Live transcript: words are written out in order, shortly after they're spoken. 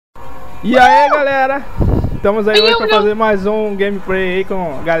E aí, galera? Estamos aí hoje pra fazer mais um gameplay aí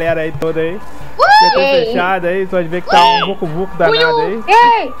com a galera aí toda aí. Tô fechado aí, pode ver que tá um vucu-vucu danado aí.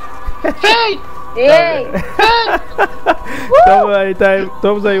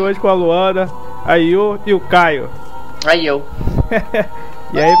 Estamos aí hoje com a Luana, a Yu e o Caio. Aí eu.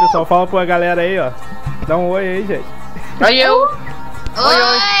 E aí, pessoal, fala pra galera aí, ó. Dá um oi aí, gente. Aí eu.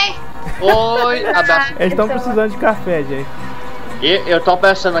 Oi! Oi, abraço. Eles estão precisando de café, gente. Eu tô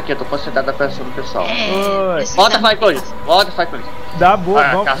pensando aqui, eu tô concentrado pensando no pessoal. Oi. Volta, Firecloud. Volta, Firecloud. Dá boa,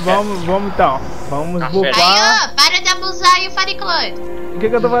 Ah, vamos então. Vamos Café. bufar. Aí, ó, para de abusar aí o Firecloud. O que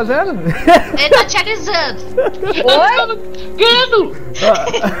eu tô fazendo? Ele tá te alisando. Quero!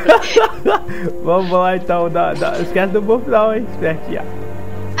 Vamos lá então, esquece do buff não, hein? Espertinha.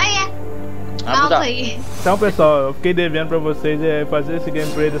 Aí é. Ah, Volta tá. aí. Então, pessoal, eu fiquei devendo pra vocês fazer esse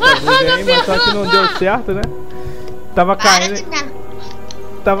gameplay dessa vez aí, mas só que não deu certo, né? Tava Para caindo. de me...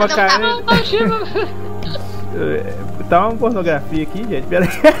 Tava Não, caindo. Tá uma pornografia aqui, gente. Pera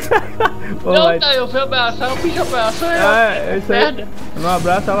aí. Não, tá, eu fui abraçar, eu fiz abraço. É isso aí. Eu não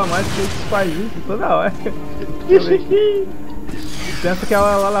abraço ela mais porque você faz isso toda hora. Pensa que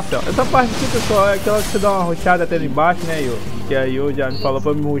ela lá na frente. Essa parte aqui, pessoal, é aquela que você dá uma rushada até lá embaixo, né, Yu? Que a Yu já me falou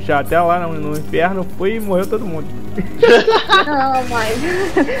pra me rushar até lá no inferno. Fui e morreu todo mundo. Não, mas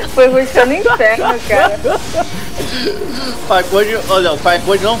foi rushando no inferno, cara. O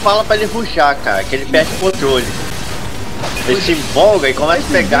Firecloud não fala pra ele rushar, cara, que ele perde o controle. Ele se empolga e começa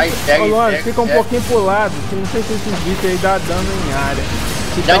a pegar e pega. Ô, Luana, fica um pouquinho pro lado, que não sei se esses bichos aí dá dano em área.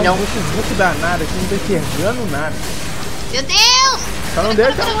 Que dá um buco danado aqui, não tá enxergando nada. Meu Deus! Só não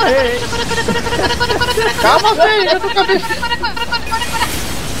deixa eu morrer, hein? Calma, velho, eu tô com a cabeça.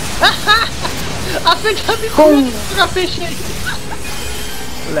 A frente tá me comendo, eu tô com a peixe aí.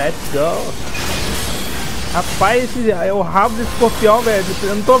 Let's go. Rapaz, é o rabo desse escorpião, velho.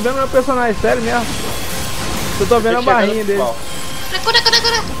 Eu não tô vendo meu personagem, sério mesmo. Eu tô vendo a barrinha dele. Cura.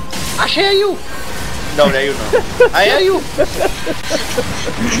 Achei a Yu. Não, não é Yu não. Aí é a Yu. Não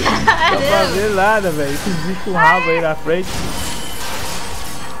dá pra ver nada, velho. Esse bicho com rabo aí na frente.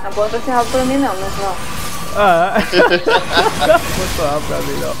 Não bota esse rabo pra mim não, mas não. Ah, botou rabo pra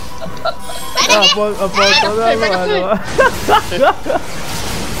mim não. Apontou na Luana.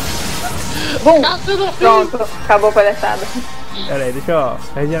 Bum! Pronto, acabou a palhaçada. Pera aí, deixa eu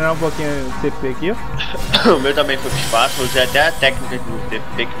regenerar um pouquinho o TP aqui, ó. O meu também foi pro espaço, usei até a técnica do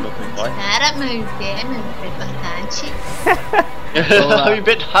TP que meu foi embora. Cara, meu inferno é importante. O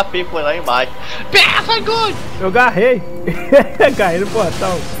invento rapei foi lá embaixo. Pera, foi good! Eu agarrei. Agarrei no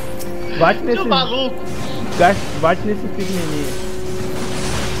portão. Bate nesse. Seu maluco! Bate nesse pequenininho.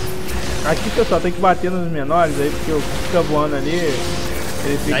 Aqui, pessoal, tem que bater nos menores aí, porque o que fica voando ali,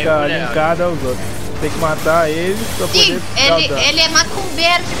 ele fica linkado aos outros. Tem que matar eles pra Sim, poder dar o dano. ele é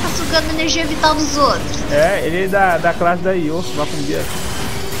macumbeiro, fica sugando energia vital dos outros. É, ele é da classe da Yu, macumbeiro.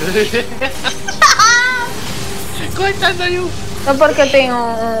 Coitado da Yu! Só porque eu tenho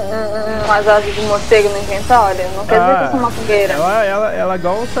umas asas de morcego no inventário, não quer dizer que eu sou macumbeira. Ela é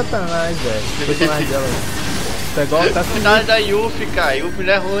igual o Satanás, velho. O personagem dela. Tá igual o Satanás da Yuffie, cara. Yuffie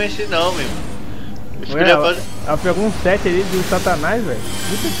não é ruim assim não, meu. Ela pegou um 7 ali do Satanás, velho.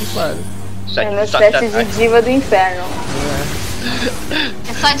 Puta que pariu. É no set de diva do inferno.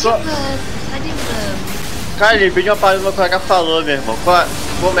 É só de dano, só de dano. Cara, ele pediu uma palavra que meu colega falou, meu irmão.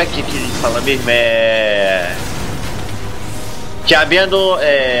 Como é que ele fala mesmo? Diabinha do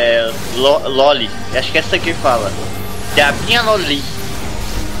Loli. Acho que é essa aqui que fala. Diabinha Loli.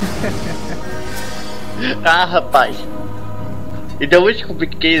 Ah, rapaz. E deu muito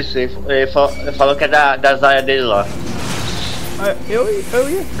compliquei isso. Ele falou que é das áreas dele lá. Eu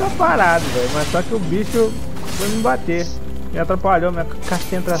ia ficar parado, velho, mas só que o bicho foi me bater. Me atrapalhou minha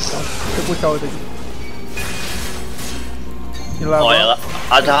concentração. Deixa eu puxar outra aqui. E lá olha,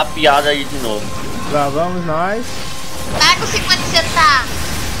 a derrapiada aí de novo. Lá vamos nós. Tá com 50 centavos.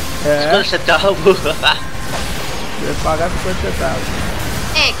 É. 50 centavos. Vai pagar 50 centavos.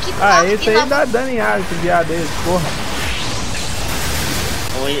 É, que Esse aí dá dano em área, esse viado aí, porra.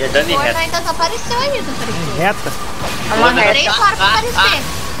 É dano em o reta. ainda desapareceu ainda, Em reta? É uma reta. 3 horas pra aparecer.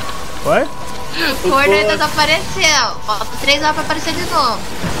 Oi? O corno ainda desapareceu. Falta 3 horas pra aparecer de novo.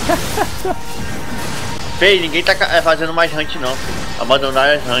 Fei, ninguém tá fazendo mais hunt não, filho.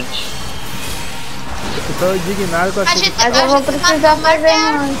 Abandonaram as hunt. Eu tô indignado com A gente Mas eu vou precisar fazer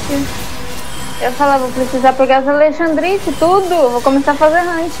hunt. Eu falava, vou precisar pegar as Alexandrice e tudo. Vou começar a fazer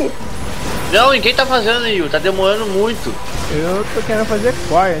hunt. Não, ninguém tá fazendo, Yu. Tá demorando muito. Eu tô querendo fazer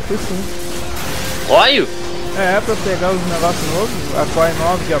coia, isso sim. Coio? É, pra pegar os negócios novos, a coia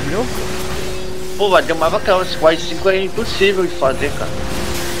nova que abriu. Pô, vai demorar pra caramba. Esse quase 5 é impossível de fazer, cara.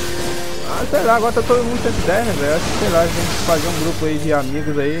 sei lá, agora tá todo mundo 110, né, velho? Acho que, sei lá, a gente fazer um grupo aí de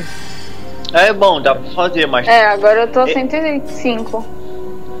amigos aí. É bom, dá pra fazer, mas... É, agora eu tô 105.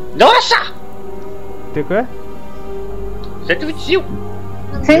 Nossa! Tem que é? 125.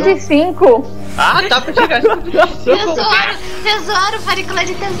 105? Ah, tá pra chegar 125. Tesouro, Firecloud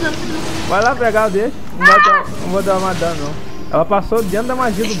de tesouro. Vai lá pegar o dele. Não vou dar uma dano, não. Ela passou dentro da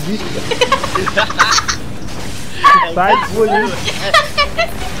magia do bicho, cara. Sai, fugindo.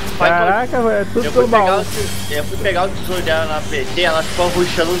 Caraca, velho, é tudo pelo baú. Eu fui pegar o tesouro dela na PT, ela ficou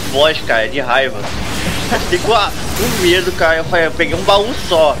rushando os boss, cara, de raiva. Ficou com medo, cara. Eu peguei um baú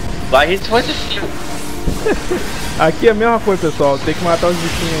só. Vai, a gente foi assistir. Aqui é a mesma coisa, pessoal. Tem que matar os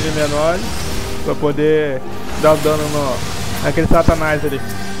bichinhos ali menores pra poder dar o dano naquele satanás ali.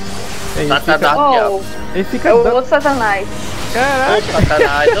 Satanás, ele fica é o dando... outro satanás. Caraca. Ô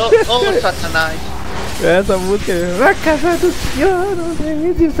satanás, ô satanás. Essa música é na casa do senhor, não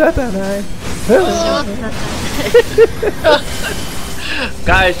tem de satanás.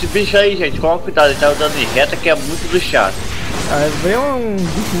 Cara, esse bicho aí, gente, com cuidado, ele tá andando em reta que é muito do chato. Aí vem um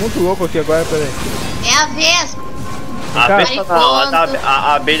bicho muito louco aqui agora, peraí. É a vespa. A vespa não,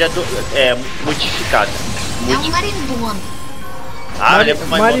 a abelha é modificada. É um marimbondo.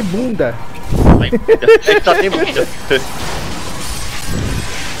 Maribunda. Ele só tem bunda.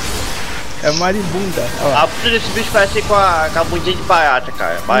 É maribunda. A bunda desse bicho parece com a bundinha de barata,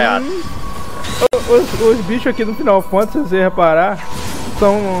 cara. Barata. Os bichos aqui no Final Fantasy, se você reparar,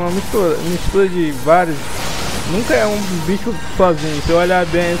 são uma mistura de vários. Nunca é um bicho sozinho. Se eu olhar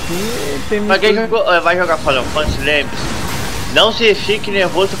bem assim, tem Pra quem vai jogar Final Fantasy, lembre-se, não se fique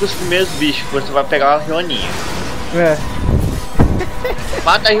nervoso com os primeiros bichos, você vai pegar uma Joaninha. É.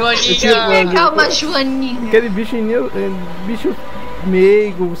 Mata a Joaninha! Calma, Joaninha. Aquele bicho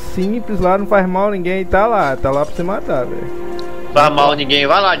meigo, simples lá, não faz mal a ninguém, tá lá pra você matar, velho. Faz mal ninguém,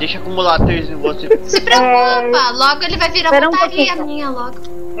 vai lá, deixa acumular 3 em você. Se preocupa, logo ele vai virar montaria minha logo.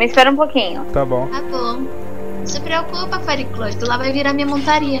 Me espera um pouquinho. Tá bom. Tá bom. Se preocupa, Firecloud, tu lá vai virar minha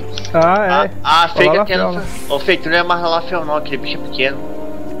montaria. Ah, é. Feita que não. Ô, feito, não é mais Lalafel não, aquele bicho é pequeno.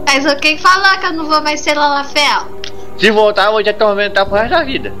 Mas quem falar que eu não vou mais ser Lalafel? Se voltar, eu vou te atormentar pro resto da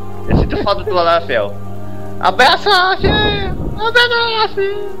vida. Eu sinto falta do Lalafel. Abraça, Lalafel! Abraça,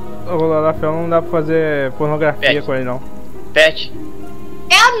 Lalafel! O Lalafel não dá pra fazer pornografia com ele, não. Pet.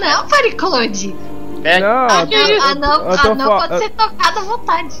 É não, Firecloud. Pet. Não, pode ser tocado à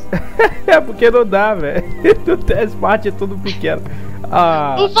vontade. É porque não dá, velho. O teste parte é tudo pequeno.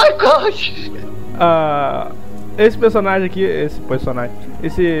 O Firecloud! Esse personagem aqui, esse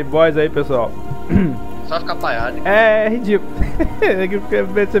boss aí, pessoal. Só ficar parado. É ridículo.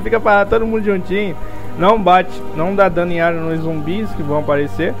 Você fica parado todo mundo juntinho. Não bate, não dá dano em área nos zumbis que vão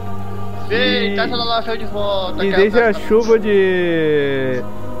aparecer. Sim, tá sendo lá de volta. E deixa a chuva de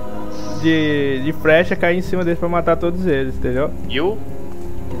flecha cair em cima deles pra matar todos eles, entendeu? You?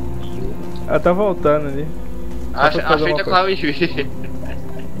 Ela tá voltando ali. A feita com a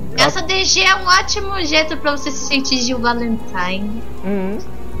Essa DG é um ótimo jeito pra você se sentir Gil Valentine.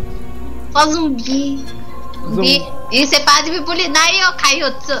 Só zumbi. E você pode me bulinar aí, ô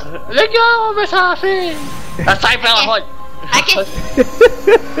Caiuto. Legal, pessoal, assim. Sai pra ela, Rod. Aqui.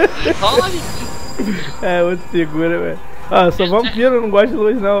 Rod. É, outro segura, velho. Sou vampiro, não gosto de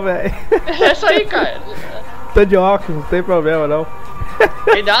luz não, velho. É isso aí, cara. Tô de óculos, não tem problema não.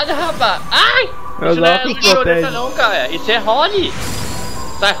 Cuidado, rapaz. Ai! Meus isso não é protegem. não, cara. Isso é Rod.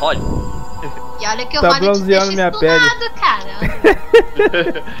 Sai, Rod. E olha que eu tá bronzeando minha pele.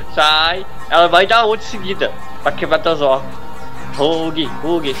 Cara. Sai. Ela vai dar outra seguida pra quebrar teus órgãos.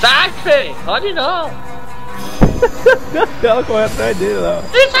 Hug. Sai, Fê. Rod não. Ela corre atrás dele lá.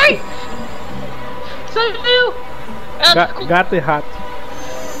 Isso aí. Saiu. Gato e rato.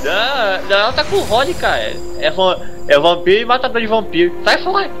 Não, ela tá com o Rod, cara. É vampiro e matador de vampiro. Sai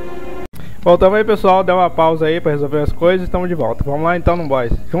fora. Voltamos aí, pessoal. Dá uma pausa aí pra resolver as coisas e estamos de volta. Vamos lá então no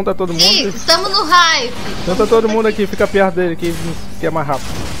boss. Junta todo mundo. Isso, estamos no hype. Junta todo mundo aqui, fica perto dele aqui, que é mais rápido.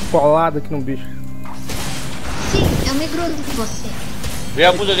 Colado aqui no bicho. Sim, eu me grudo com você. Vê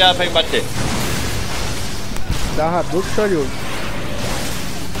a bunda dela pra me bater. Dá Hadouken e Shoryuken.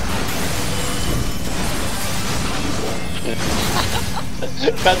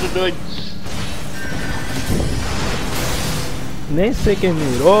 Caso doido. Nem sei quem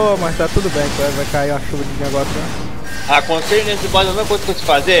mirou, mas tá tudo bem, vai cair uma chuva de negócio, né? Aconselho nesse boss, a única coisa que você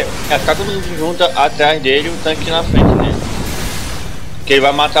fazer é ficar todo mundo junto atrás dele e o tanque na frente, né? Que ele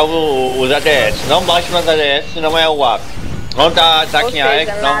vai matar os ADS. Não bate nos ADS, senão é o AP. Não tá ataque em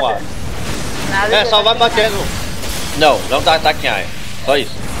área, não o AP. Só vai batendo. Não tá ataque em área. Só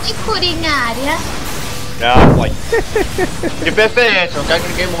isso. E cura em área? Não, pode. De preferência, não quero que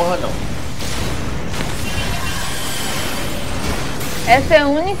ninguém morra não. Esse é o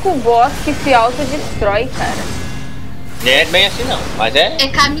único boss que se autodestrói, cara. Não é bem assim não, mas é. É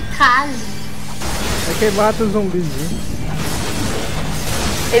kamikaze. É quem mata os zumbizinhos.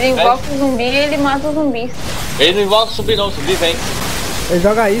 Ele invoca o zumbi e ele mata os zumbis. Ele não invoca o zumbi não, o zumbi vem. Ele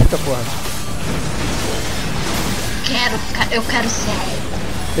joga isca, porra. Eu quero cérebro.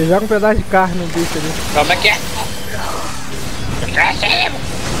 Ele joga um pedaço de carne no bicho ali. Como é que é? Eu quero cérebro.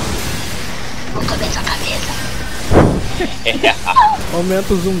 Vou comer sua cabeça.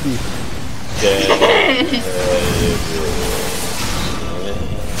 Aumenta o zumbi.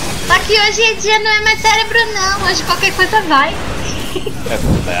 Só que hoje em dia não é mais cérebro não, hoje qualquer coisa vai. É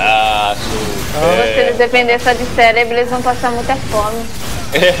braço. Se eles dependerem só de cérebro, eles vão passar muita fome.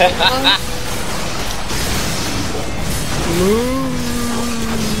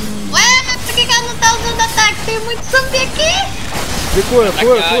 Ué, mas por que ela não tá usando ataque? Tem muito zumbi aqui. E cura.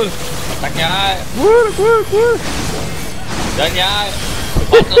 Ataque a área. Cura. Dane a área.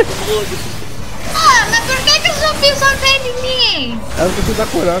 Matando tudo. Ah, mas por que os zumbis só vêm em mim? É o que você tá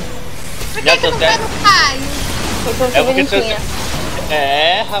curando. Por que eu não pego raio? Eu sou bonitinha.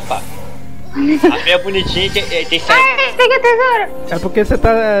 É, rapaz. A minha bonitinha tem sete. Ai, pega a tesoura. É porque você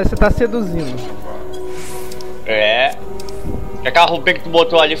tá seduzindo. É. Que aquela roupa que tu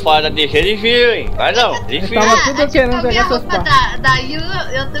botou ali fora da DG, eles viram, hein? Vai não, eles viram. Tava tudo querendo pegar a seus roupa pais. da Yu,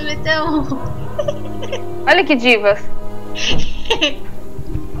 eu também tenho. Olha que divas.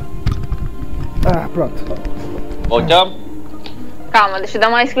 Ah, pronto. Voltamos? Calma, deixa eu dar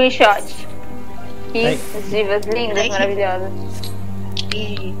uma screenshot. Que Ai. divas lindas, Ai. maravilhosas.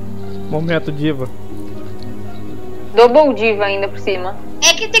 Momento diva. Double diva ainda por cima.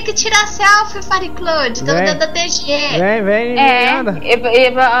 É que tem que tirar selfie, Firecloud. Tô Vem. dando a TG. Vem, nada.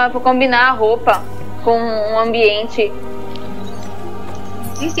 É pra combinar a roupa com o ambiente.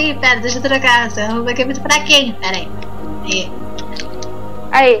 Sim, pera, deixa eu trocar. Essa roupa aqui é muito fraquinha. Pera aí.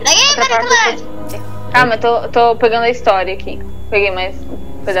 Aí, Daí, outra parte Firecloud. Calma, eu tô pegando a história aqui. Peguei mais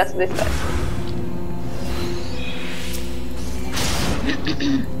um pedaço da história.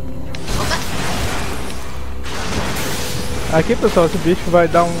 Aqui, pessoal, esse bicho vai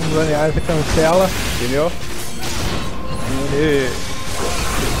dar uns aneais e cancela, entendeu? Ele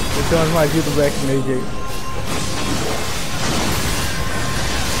tem umas magias do Black Mage aí.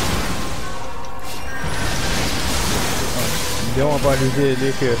 Deu uma balizinha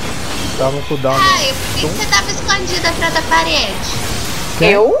ali que tava no cooldown. Caio, por que você tava escondido atrás da parede?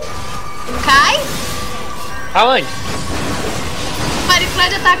 Eu? O Caio? Aonde? O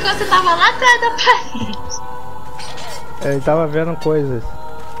Firecloud atacou, você tava lá atrás da parede. Ele tava vendo coisas.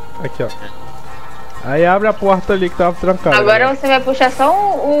 Aqui, ó. Aí abre a porta ali que tava trancada. Agora né? você vai puxar só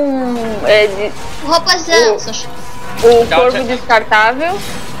Roupazão, o corpo descartável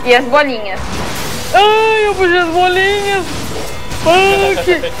e as bolinhas. Ai, eu puxei as bolinhas!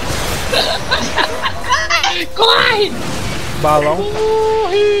 Punk! Corre! Balão.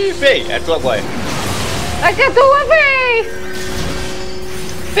 Corre! Vem, é tua agora. Aqui é a tua vez!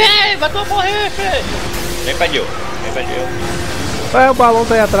 Vem, vai tu morrer, Fê! Vem pra Jill. Ué, o balão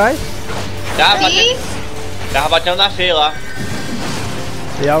tá aí atrás. Tava batendo na Fê lá.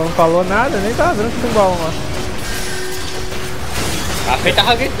 E ela não falou nada, nem tava vendo que tem balão lá. A Fê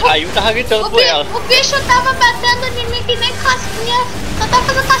tava gritando, a Yu tava gritando por ela. O bicho tava batendo em mim que nem cosquinha. Só tava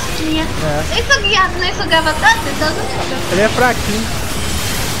fazendo cosquinha. Nem sugava tanto, então não. Ele é fraquinho.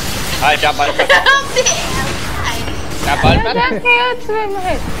 Ai, já bate pra cá. Meu Deus! Já bate pra cá. Você vai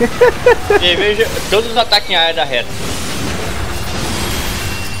morrer. E veja todos os ataques em área da reta.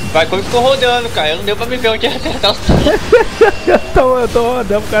 Vai como ficou rodando, cara. Não deu pra me ver onde ia acertar os eu tô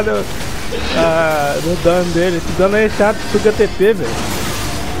rodando por causa do dano dele. Esse dano aí é chato, suga TP, velho.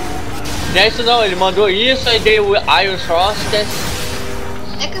 Não é isso não, ele mandou isso, aí deu o Iron Frost. É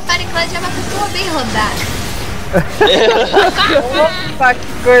que o Firecloud é uma pessoa bem rodada. Opa, que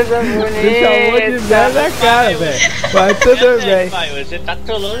coisa bonita! Você chamou de velho na cara, velho. Mas tudo bem. Você tá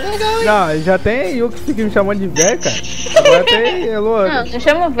trolando legal, hein? Não, já tem Yu que fica me chamando de velho, cara. Agora tem Elo. Não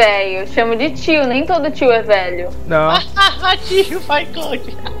chamo velho, chamo de tio, nem todo tio é velho. Não. Tio,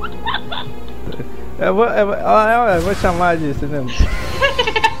 Firecloud. Eu vou chamar disso mesmo.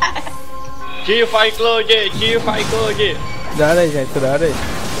 Tio Firecloud. Cuidado aí, gente, cuidado aí.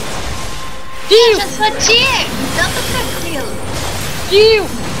 Eu já sou tia, então tô tranquilo. Tio!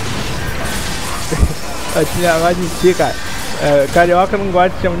 Eu tinha mais de ti, cara. Carioca não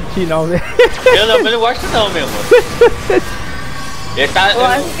gosta de chamar de ti, não, velho. Eu não gosto não, meu irmão. Ele tá... Eu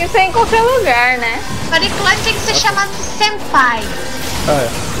acho que isso é em qualquer lugar, né? Firecloud tem que ser chamado de senpai.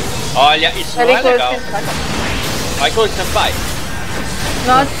 Olha, isso não é legal. Firecloud senpai.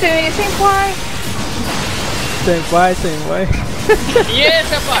 Nossa, sem pai. Sem pai, sem mãe. E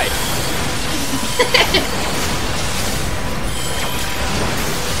esse, pai?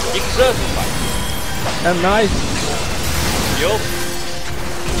 XIV, pai. É nóis. Yo.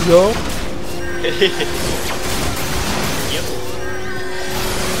 Yo.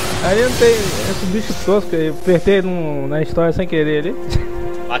 Ali não tem esse bicho tosco aí. Apertei na história sem querer ali.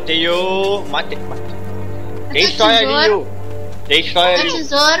 Matei o... Matei. Tem história ali, Yu. Tem história ali. Quero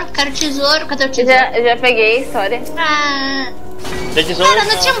tesouro, cadê o tesouro? Já peguei a história. Ah. Tem tesouro? Cara,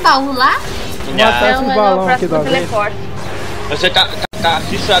 não tinha um baú lá? Mostra esse balão aqui da vez. Teleporte. Você tá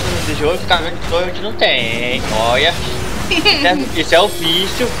fissurado no jogo, tá vendo que onde não tem. Olha. Isso é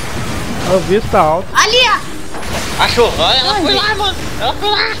ofício. O visto tá alto. Ali, ó. Achou? Olha, ela foi lá, mano. Ela foi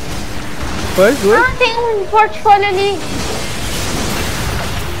lá. Foi dois. Ah, tem um portfólio ali.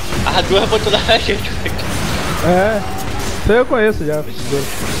 As duas botou na gente. É. Isso eu conheço já. Esses dois.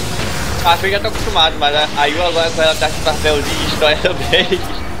 A Fê já tá acostumado, mas a Yu agora com ela tá com papelzinho de história também.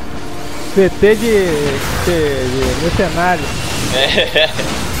 PT de mercenário. É.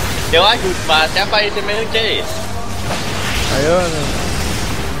 Eu ajudo, mas até aparecer menos interesse. Aí eu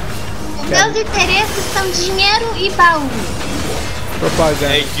Os meus interesses são dinheiro e baú.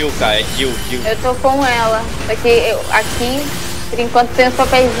 propaganda. É kill, cara, é kill. Eu tô com ela. Aqui, por enquanto, tem os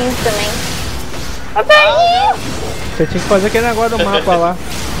papeizinhos também. Papeizinho! Você tinha que fazer aquele negócio do mapa lá.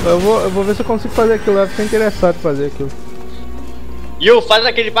 Eu vou ver se eu consigo fazer aquilo lá, fiquei interessado em fazer aquilo. Yu, faz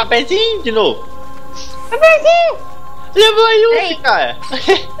aquele papelzinho de novo. Papeizinho! Levou a Yu, cara.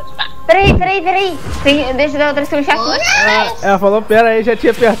 Peraí. Deixa eu dar outra screenshot aqui. Ela falou, pera aí, já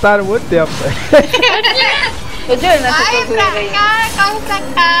tinha apertado há muito tempo. Tô de olho nessa Corre procura pra aí. cá,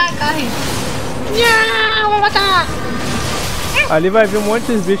 corre. Não, vou matar. Ali vai vir um monte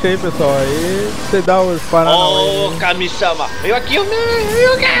de bichos aí, pessoal. Aí você dá os paranauê. Ô, Kami-sama. Veio aqui, eu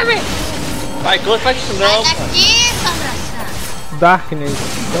quero ver. Vai, close, faz isso não. Sai daqui, Sombra. Darkness.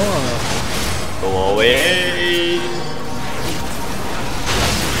 Então, Go away.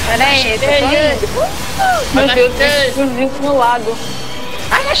 Peraí, eu tô indo. Meu Deus, tem explosivo no lado.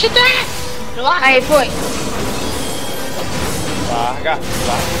 Ai, eu chutei. Aí, foi. Larga,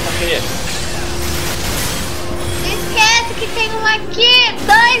 filha. Esquece que tem um aqui,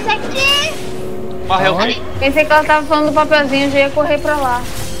 dois aqui. Morreu. Aonde? Pensei que ela tava falando do papelzinho, eu já ia correr pra lá.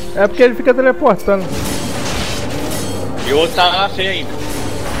 é porque ele fica teleportando. E o outro tá na feia ainda.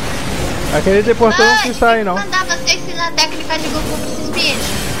 Aquele teleportando não quis sair, não. Mandar você ensinar a técnica de Goku pra esses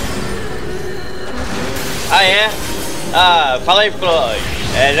bichos. Ah, é? Ah, fala aí, Pro.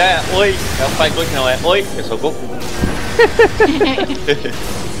 É, já é oi. É o Firecloud, não, é oi, eu sou Goku.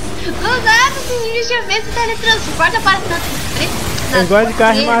 Do nada, esses bichos vê se teletransporta para tanto preto. Eu gosto de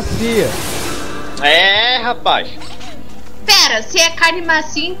carne macia. É, rapaz. Pera, se é carne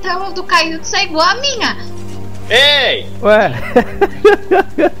macia, então o do Kaiutsu é igual a minha. Ei! Ué.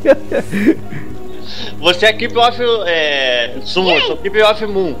 Você é Keep of Summon, eu sou Keep of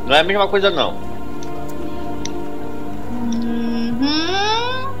Moon. Não é a mesma coisa, não.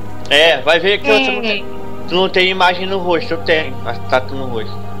 É, vai ver que tu não tem imagem no rosto. Eu tenho a tatu no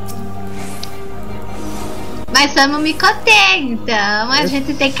rosto. Mas somos micotei, então a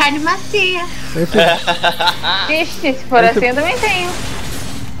gente tem carne macia. Ixi, se for assim eu também tenho.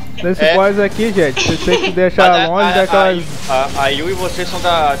 Nesse boss aqui, gente, você tem que deixar longe daquelas. A Yu e você são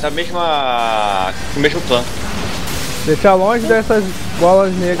da mesma. do mesmo clã. Deixar longe dessas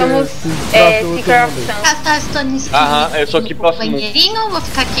bolas negras. Somos Castastones. Aham, eu sou Keep of Moon. Banheirinho, vou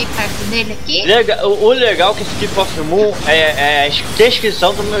ficar aqui perto dele aqui. O legal é que esse Keep of Moon é a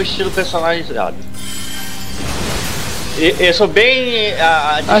descrição do meu estilo personalizado. Eu sou bem.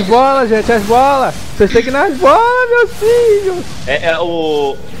 As bolas, gente, as bolas! Vocês têm que ir nas bolas, meus filhos!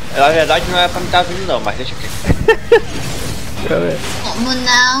 Na verdade não é pra me estar vindo não, mas deixa aqui. Como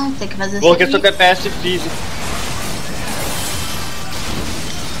não? Tem que fazer Porque eu isso. sou TPS físico.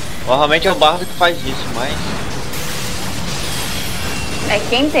 Normalmente é o bardo que faz isso, mas. É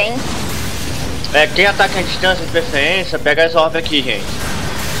quem tem. Quem ataca a distância de preferência, pega as orbes aqui, gente.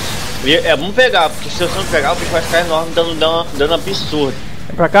 E é bom pegar, porque se você não pegar, o bicho vai ficar enorme, dando absurdo.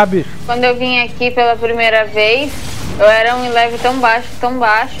 Vem pra cá, bicho. Quando eu vim aqui pela primeira vez, eu era um level tão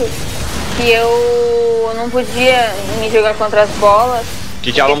baixo, que eu não podia me jogar contra as bolas,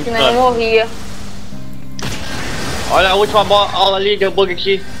 Que já porque senão eu morria. Olha a última aula ali, deu bug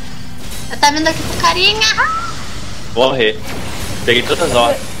aqui. Eu tá vindo aqui pro carinha. Morrer. Peguei todas as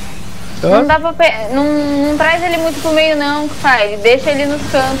horas. Não dá pra não traz ele muito pro meio não, Fire. Deixa ele nos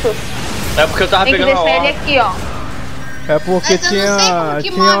cantos. É porque eu tava Tem que pegando a deixar ele hora. aqui, ó. É porque Mas eu não sei como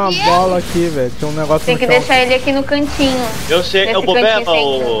que tinha uma move ele. bola aqui, velho. Tinha um negócio Tem no que chão. deixar ele aqui no cantinho. Eu sei, é o Nesse problema,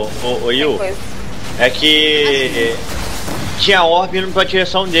 cantinho o Yu. é que tinha orbe indo pra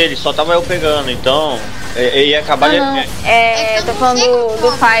direção dele, só tava eu pegando, então ele ia acabar... eu tô falando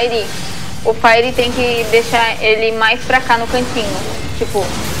do Fire. O Fire tem que deixar ele mais pra cá no cantinho. Tipo,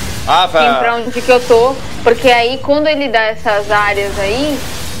 pra onde que eu tô. Porque aí quando ele dá essas áreas aí,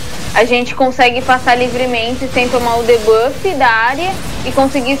 a gente consegue passar livremente sem tomar o debuff da área e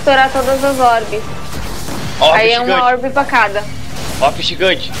conseguir estourar todas as orbes. Aí é uma orbe pra cada. Orbe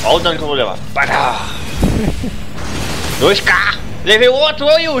gigante, olha o dano que eu vou levar. 2k! Levei o outro,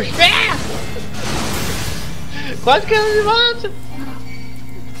 oi, os quase que eu me mato.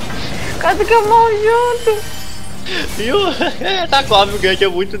 Quase que eu morro junto. Viu? Tá com o orbe gigante, é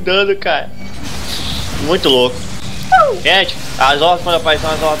muito dano, cara. Muito louco. Gente, as orbes quando aparecem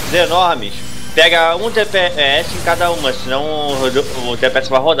as orbes enormes, pega um TPS em cada uma, senão o TPS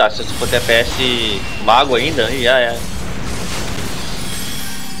vai rodar. Se for TPS mago ainda, já é.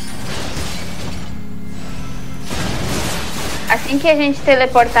 Assim que a gente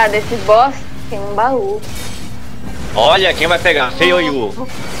teleportar desse boss, tem um baú. Olha, quem vai pegar? Feio ou Yu?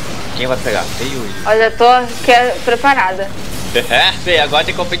 Quem vai pegar? Feio ou Yu? Olha, eu tô preparada. É, feio, agora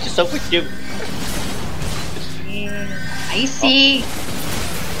tem competição contigo. Aí sim.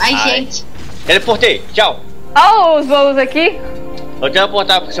 Vai, gente. Teleportei, tchau. Olha os baús aqui. Vou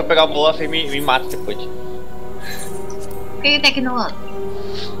teleportar, porque se eu pegar o buff, me mata depois. Por que tem aqui no outro?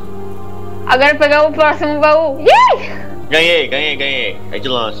 Agora pegar o próximo baú. Yeah! Ganhei. É de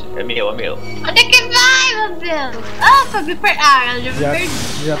lance. É meu. Onde é que vai, meu Deus? Ah, foi me perder. Ah, eu já me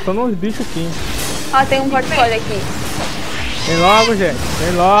perdi. Já tô nos bichos aqui. Ó, tem um portfólio aqui. Vem logo, gente.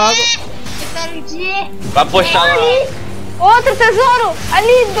 Vem logo. Eu perdi. Vai postar lá. Outro tesouro!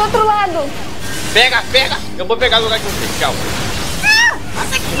 Ali do outro lado! Pega! Eu vou pegar no lugar de você, tchau.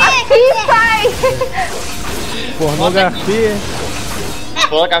 Aqui, pai! Pornografia.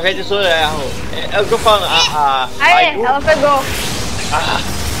 Pornografia de erro. É o que eu falo. Ela pegou.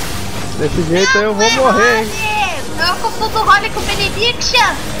 Desse jeito eu vou morrer, hein? Eu com tudo role com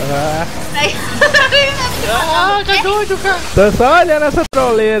Benediction. Tá doido, cara. Tô só olhando essa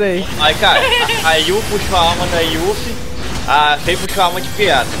troleira aí. Aí, cara, a Yu puxou a alma da Yuffie, a Fei puxou a alma de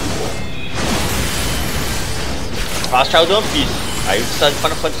pirata. Ela saiu do One Piece. Aí você está de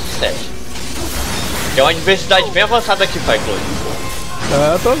Final Fantasy VII. Tem uma diversidade bem avançada aqui, Firecloud.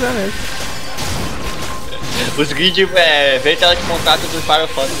 Eu tô vendo isso. Os grid vem tela de contato do Final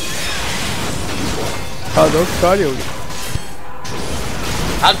Fantasy. Hadouken, Shoryuken.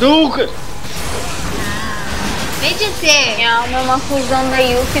 Hadouken! Vem dizer. Minha alma é uma fusão da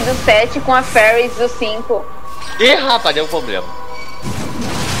Yuffie do 7 com a Fairies do 5. Ih, rapaz, deu um problema.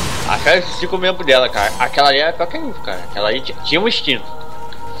 A Fairies do 5 membro dela, cara. Aquela ali era pior que a Yuffie, cara. Aquela ali tinha um instinto.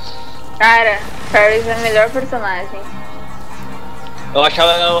 Cara, Fairies é a melhor personagem. Eu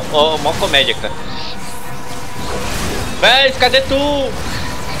achava ela uma comédia, cara. Fairies, cadê tu?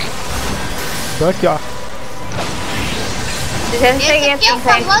 Tô aqui, ó. Já cheguei a Esse aqui é o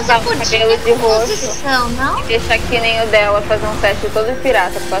pensar em famoso usar o pudim cabelo de de roxo composição, não? e deixar que nem o dela, fazer um teste todo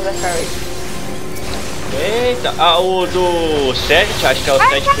pirata por causa da Fairies. Eita, o do 7, acho que é o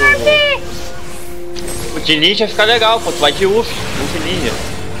 7 do... O de ninja fica legal, pô, tu vai de Uff ninja.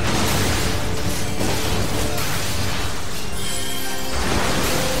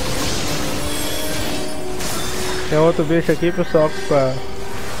 Tem outro bicho aqui, pessoal, pra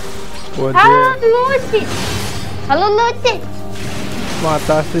poder Lute! Alô, Lute!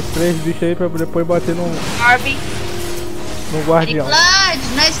 matar esses 3 bichos aí pra depois bater no guardião. Firecloud,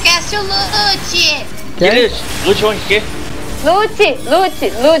 não esquece o Lute. Que isso? Lute onde? Que? Lute!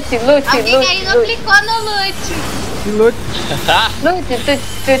 Alguém aí não clicou no Lute. Que lute. Lute.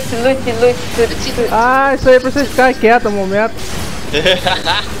 Ah, isso aí é pra vocês ficarem quietos um momento.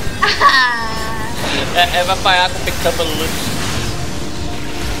 Vai apanhar a competição pelo Lute.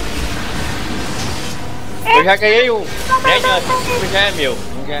 Eu já ganhei um. Já é meu.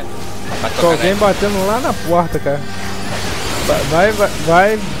 Tem alguém batendo lá na porta, cara.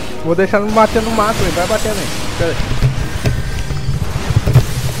 Vai. Vou deixar não bater no macro aí. Vai batendo aí. Pera aí.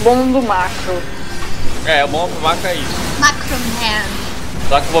 Bom do macro. O bom do macro é isso. Macro Man.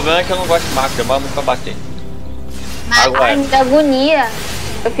 Só que o problema é que eu não gosto de macro. Eu mando muito pra bater. Ai, me dá agonia.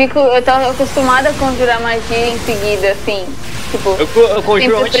 Eu tô acostumada a conjurar magia em seguida, assim. Tipo, eu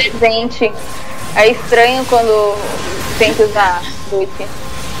conjuro sempre presente. É estranho quando tento usar Lute.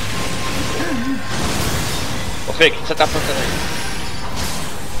 Ô Fê, o que você tá aprontando aí?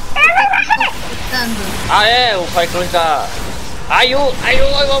 O Firecloud tá... Ai, eu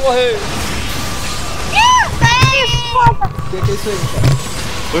vou morrer! Que é isso aí,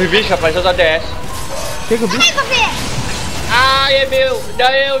 cara? Os bichos, rapaz, eu da DS. Que o bicho? Ai, é meu!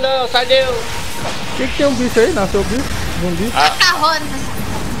 Não, sai deu! Que tem um bicho aí? Nasceu um bicho? Zumbi? Macarrona.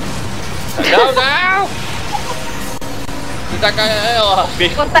 Não!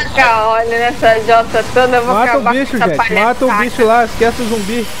 Vou tacar óleo nessa jota toda, eu vou mata acabar o bicho, com essa gente. Mata o bicho lá, esquece o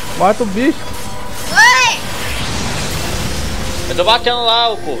zumbi. Mata o bicho. Oi! Eu tô batendo lá,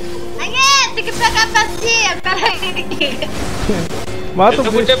 o pô. Aí, tem que pegar a bacia. Pera aí. Mata eu o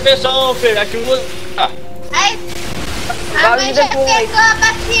tô com bicho. muita pressão, filho. Aqui eu Ai, a mãe já pegou a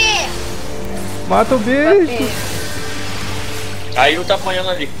bacia. Mata o bicho. Aí o tá apanhando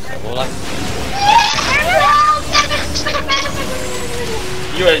ali. Eu vou lá.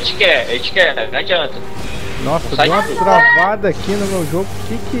 E ele te quer, não adianta. Nossa, sai deu uma tudo. travada aqui no meu jogo.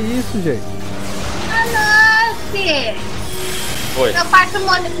 Que é isso, gente? Nossa! Foi. Meu quarto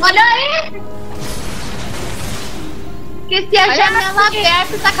molhou aí! Esqueci a janela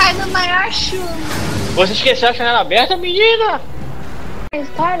aberta, tá caindo o maior chuva. Você esqueceu a janela aberta, menina?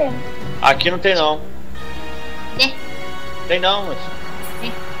 História? Aqui não tem não. É. Tem não, mas.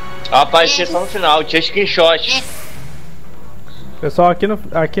 Ela aparecia só no final, tinha screenshot. Pessoal,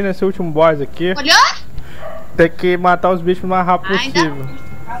 aqui nesse último boss aqui, Molhou? tem que matar os bichos o mais rápido possível.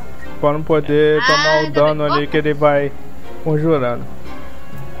 Pra não poder tomar o dano ali que ele vai conjurando.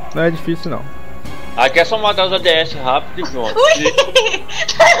 Não é difícil não. Aqui é só matar os ADS rápido e pronto.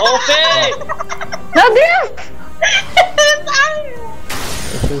 Ô, Fê! Meu Deus!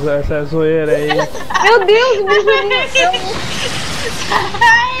 Essa zoeira aí. Meu Deus, o bicho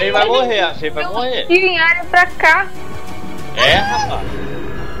Ele vai morrer, a Fê vai morrer. tiro em área pra cá. É, rapaz.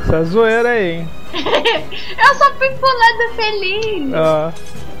 Essa zoeira aí, hein. Eu só fui pulando feliz.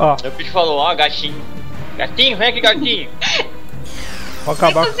 Ó, Meu bicho falou, ó, gatinho. Gatinho, vem aqui, gatinho. vou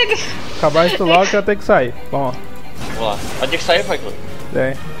acabar isso logo que eu tenho que sair. Vamos lá. Vamos lá. Pode ter que sair, Firecloud.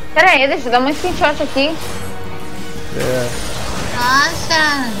 Vem. Pera aí, deixa eu dar uma screenshot aqui.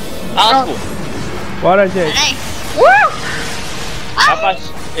 Nossa. Ah, pô. Bora, gente. Peraí. Rapaz,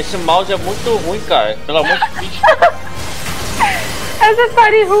 esse mouse é muito ruim, cara. Pelo amor de Deus. Essa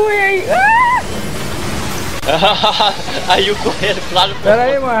party ruim aí. Aí o correndo pro lado. Pera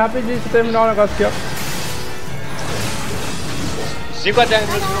aí, mano, rapidinho, deixa eu terminar o negócio aqui, ó. 5 a 10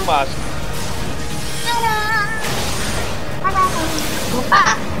 minutos no máximo.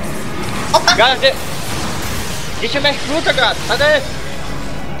 Opa. Gato, deixa minhas frutas, gato. Sai daí.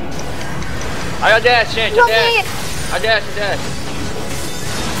 Aí, ADS, gente, ADS. ADS.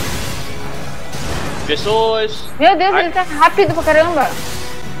 Pessoas. Meu Deus, ele tá rápido pra caramba.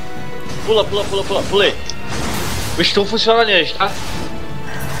 Pula. Pulei. O stun funciona neles, tá?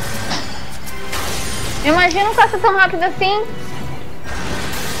 Imagina um caça tão rápido assim.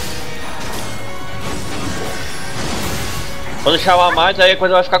 Quando chamar mais, aí a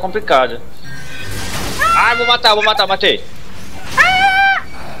coisa vai ficar complicada. Ah, vou matar, matei.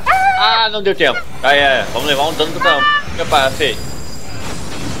 Ah, não deu tempo. Aí, vamos levar um dano do campo. Meu pai, feio.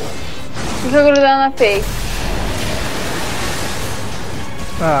 Fica grudando na face.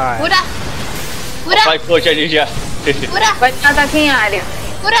 Ai. Cura. Vai, coach ali já. Cura. Vai te matar aqui em área.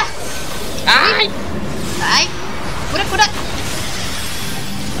 Cura. Ai! Vai. Cura.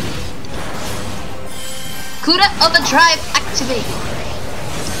 Cura Overdrive Activate.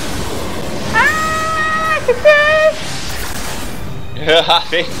 Que fez?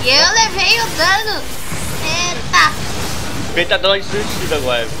 Feio. E eu levei o dano. Eita. Feio tá dando de suicídio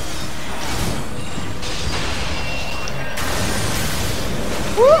agora.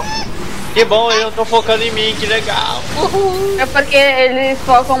 Que bom, eu não tô focando em mim, que legal. É porque eles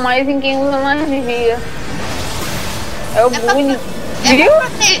focam mais em quem usa mais de vida. É o bullying. Viu?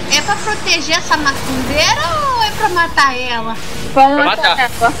 É pra proteger essa macumbeira ou é pra matar ela? Vamos Pra matar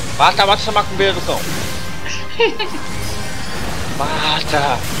matar. ela. Mata essa macumbeira do cão.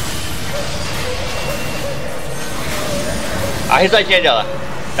 Mata. A risadinha dela.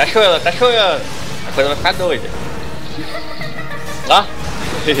 Tá chorando. A coisa vai ficar doida. Lá.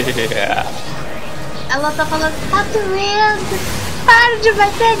 Ela tá falando, tá doendo. Para de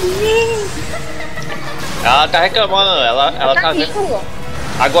bater em mim. Ela tá reclamando, ela tá vendo.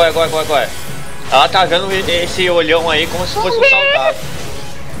 Agora. Ela tá vendo esse olhão aí como se fosse um soldado.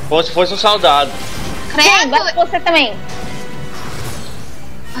 Como se fosse um soldado. Sim, bate você também.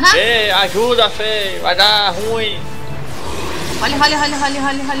 Ei, ajuda, Fê, vai dar ruim. Olha.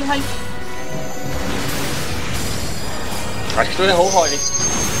 Acho que tu errou, Rony.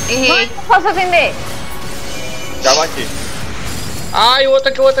 Errei. Não posso atender. Já bati. Ai, o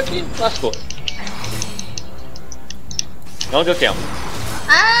outro aqui. Lascou. Não deu tempo.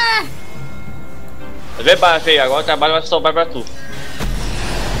 Ah! Vê, Fê, agora o trabalho vai sobrar pra tu.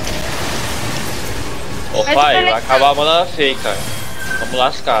 Ô pai, vai acabar a mana feia, cara. Vamos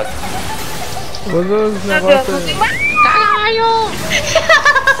lascado. Usa os negócios aí. Caralho!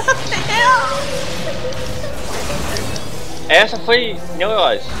 Essa foi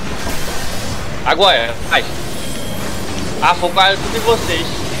neurose. Agora, vai. Focaram tudo em vocês.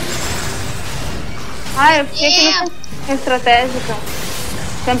 Eu fiquei aqui no campo estratégico.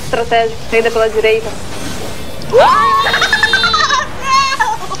 Campo estratégico, saída pela direita.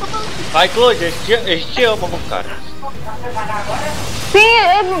 Vai, Claude, eles te amam, cara.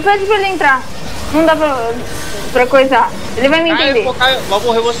 Sim, pede pra ele entrar. Não dá pra coisar. Ele vai me entender. Vai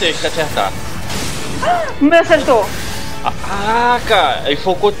morrer vocês se acertar. Me acertou. Cara, ele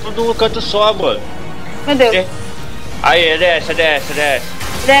focou tudo no canto só, mano. Meu Deus. Aí, desce.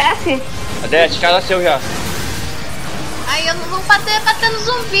 Desce? Desce, cara seu já. Ai, eu não vou bater no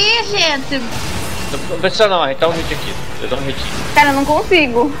zumbi, gente. Não precisa não, a gente dá um hit aqui. Eu dou um hit. Cara, eu não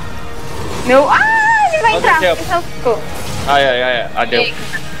consigo. Ele vai entrar. Ai, adeus.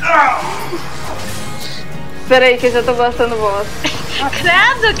 Espera aí que eu já tô gostando voz.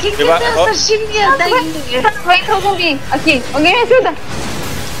 Credo, o que tem essa chimenta aí? Vai entrar o zumbi. Aqui, alguém me ajuda.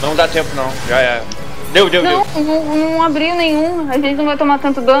 Não dá tempo não, já. Deu. Não abriu nenhum. A gente não vai tomar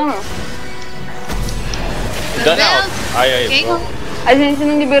tanto dano. Dano alto. Aí, pronto. A gente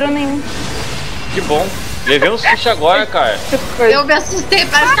não liberou nenhum. Que bom. Levei um susto agora, cara. Eu me assustei,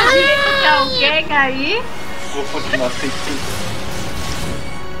 parece que a gente tem alguém aí. Vou continuar sem fim.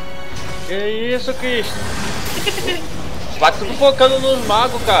 Que isso, Cristo? Vai tudo focando nos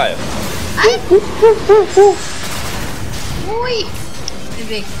magos, cara. Ai. Ui. Deixa eu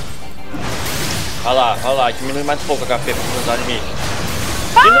ver. Olha lá, diminui mais um pouco a HP para os inimigos.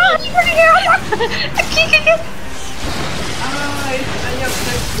 Aqui. Esse aí é o que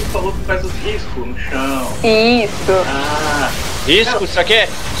você falou que faz os riscos no chão. Isso. Risco? Isso aqui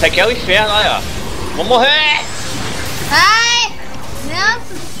é o inferno, olha. Vou morrer! Ai!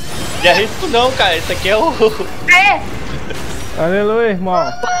 Nossa! Não é risco não, cara. Isso aqui é o... Aleluia,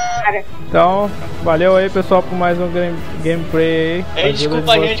 irmão. Então, valeu aí, pessoal, por mais um gameplay aí.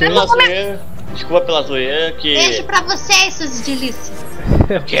 Desculpa a gente pela zoeira. Desculpa pela zoeira que... Beijo pra vocês, suas delícias.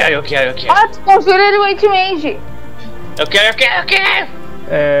 Eu quero. Confira ele o Ultimate. Eu quero.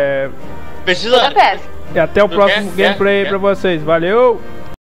 É... Precisa... E até o próximo gameplay aí pra vocês. Valeu!